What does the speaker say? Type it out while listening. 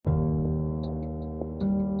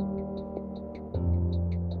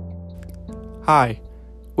Hi,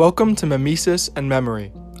 welcome to Mimesis and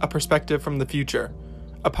Memory, a perspective from the future,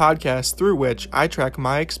 a podcast through which I track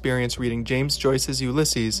my experience reading James Joyce's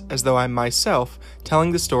Ulysses as though I'm myself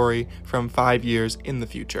telling the story from 5 years in the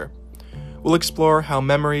future. We'll explore how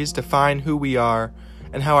memories define who we are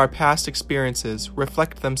and how our past experiences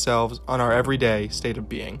reflect themselves on our everyday state of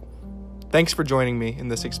being. Thanks for joining me in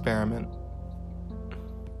this experiment.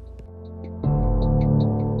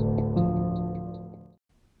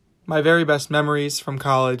 My very best memories from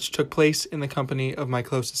college took place in the company of my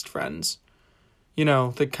closest friends. You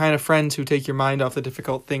know, the kind of friends who take your mind off the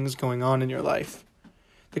difficult things going on in your life.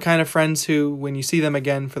 The kind of friends who, when you see them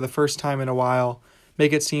again for the first time in a while,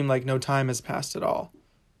 make it seem like no time has passed at all.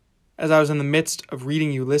 As I was in the midst of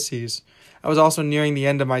reading Ulysses, I was also nearing the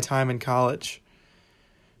end of my time in college.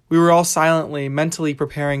 We were all silently, mentally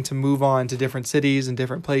preparing to move on to different cities and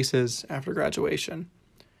different places after graduation.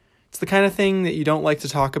 It's the kind of thing that you don't like to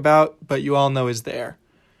talk about, but you all know is there.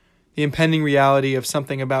 The impending reality of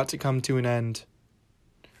something about to come to an end.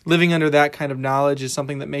 Living under that kind of knowledge is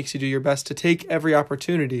something that makes you do your best to take every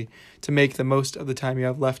opportunity to make the most of the time you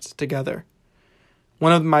have left together.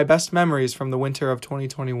 One of my best memories from the winter of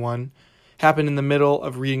 2021 happened in the middle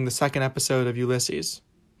of reading the second episode of Ulysses,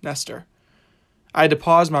 Nestor. I had to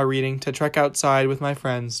pause my reading to trek outside with my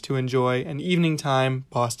friends to enjoy an evening time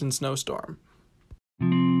Boston snowstorm.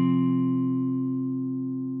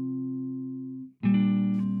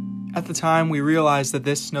 At the time, we realized that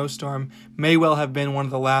this snowstorm may well have been one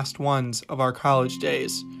of the last ones of our college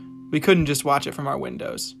days. We couldn't just watch it from our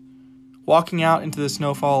windows. Walking out into the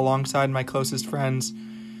snowfall alongside my closest friends,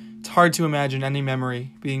 it's hard to imagine any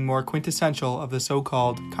memory being more quintessential of the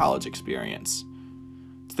so-called college experience.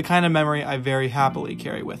 It's the kind of memory I very happily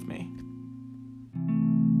carry with me.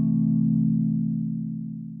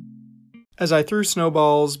 As I threw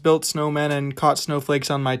snowballs, built snowmen, and caught snowflakes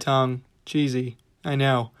on my tongue, cheesy, I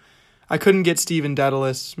know, I couldn't get Stephen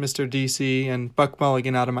Dedalus, Mr. DC, and Buck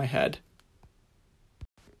Mulligan out of my head.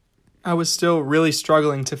 I was still really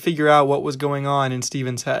struggling to figure out what was going on in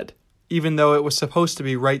Stephen's head, even though it was supposed to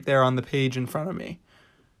be right there on the page in front of me.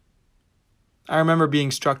 I remember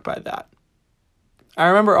being struck by that. I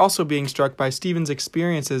remember also being struck by Stephen's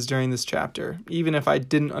experiences during this chapter, even if I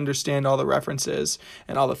didn't understand all the references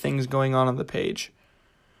and all the things going on the page.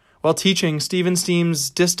 While teaching, Stephen seems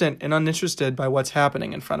distant and uninterested by what's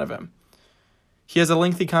happening in front of him. He has a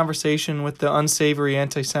lengthy conversation with the unsavory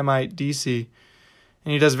anti-Semite DC,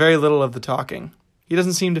 and he does very little of the talking. He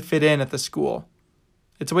doesn't seem to fit in at the school.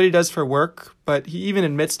 It's what he does for work, but he even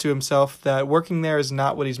admits to himself that working there is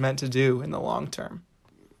not what he's meant to do in the long term.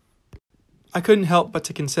 I couldn't help but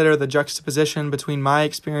to consider the juxtaposition between my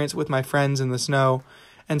experience with my friends in the snow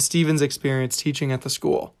and Stephen's experience teaching at the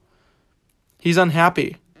school. He's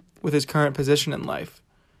unhappy with his current position in life.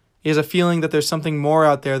 He has a feeling that there's something more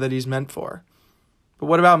out there that he's meant for. But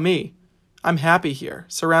what about me? I'm happy here,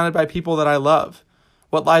 surrounded by people that I love.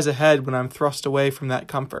 What lies ahead when I'm thrust away from that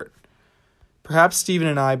comfort? Perhaps Stephen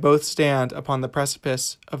and I both stand upon the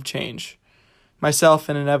precipice of change. Myself,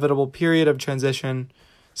 an inevitable period of transition.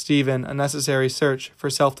 Stephen, a necessary search for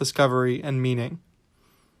self-discovery and meaning.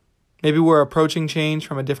 Maybe we're approaching change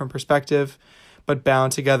from a different perspective, but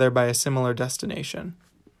bound together by a similar destination.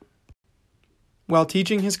 While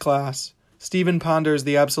teaching his class, Stephen ponders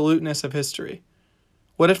the absoluteness of history.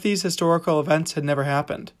 What if these historical events had never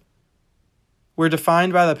happened? We're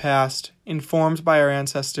defined by the past, informed by our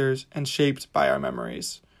ancestors, and shaped by our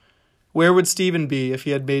memories. Where would Stephen be if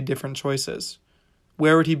he had made different choices?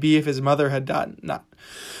 Where would he be if his mother had not?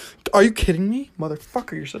 Are you kidding me?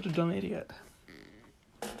 Motherfucker, you're such a dumb idiot.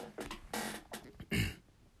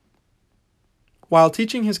 While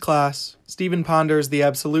teaching his class, Stephen ponders the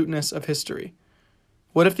absoluteness of history.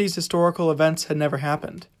 What if these historical events had never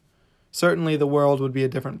happened? Certainly the world would be a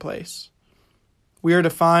different place. We are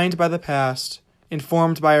defined by the past,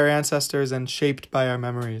 informed by our ancestors, and shaped by our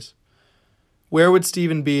memories. Where would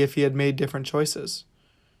Stephen be if he had made different choices?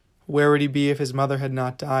 Where would he be if his mother had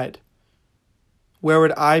not died? Where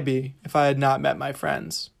would I be if I had not met my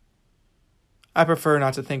friends? I prefer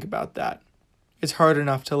not to think about that. It's hard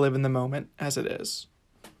enough to live in the moment as it is.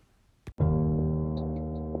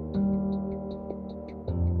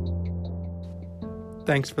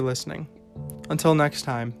 Thanks for listening. Until next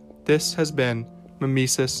time, this has been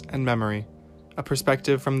Mimesis and Memory, a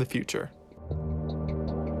perspective from the future.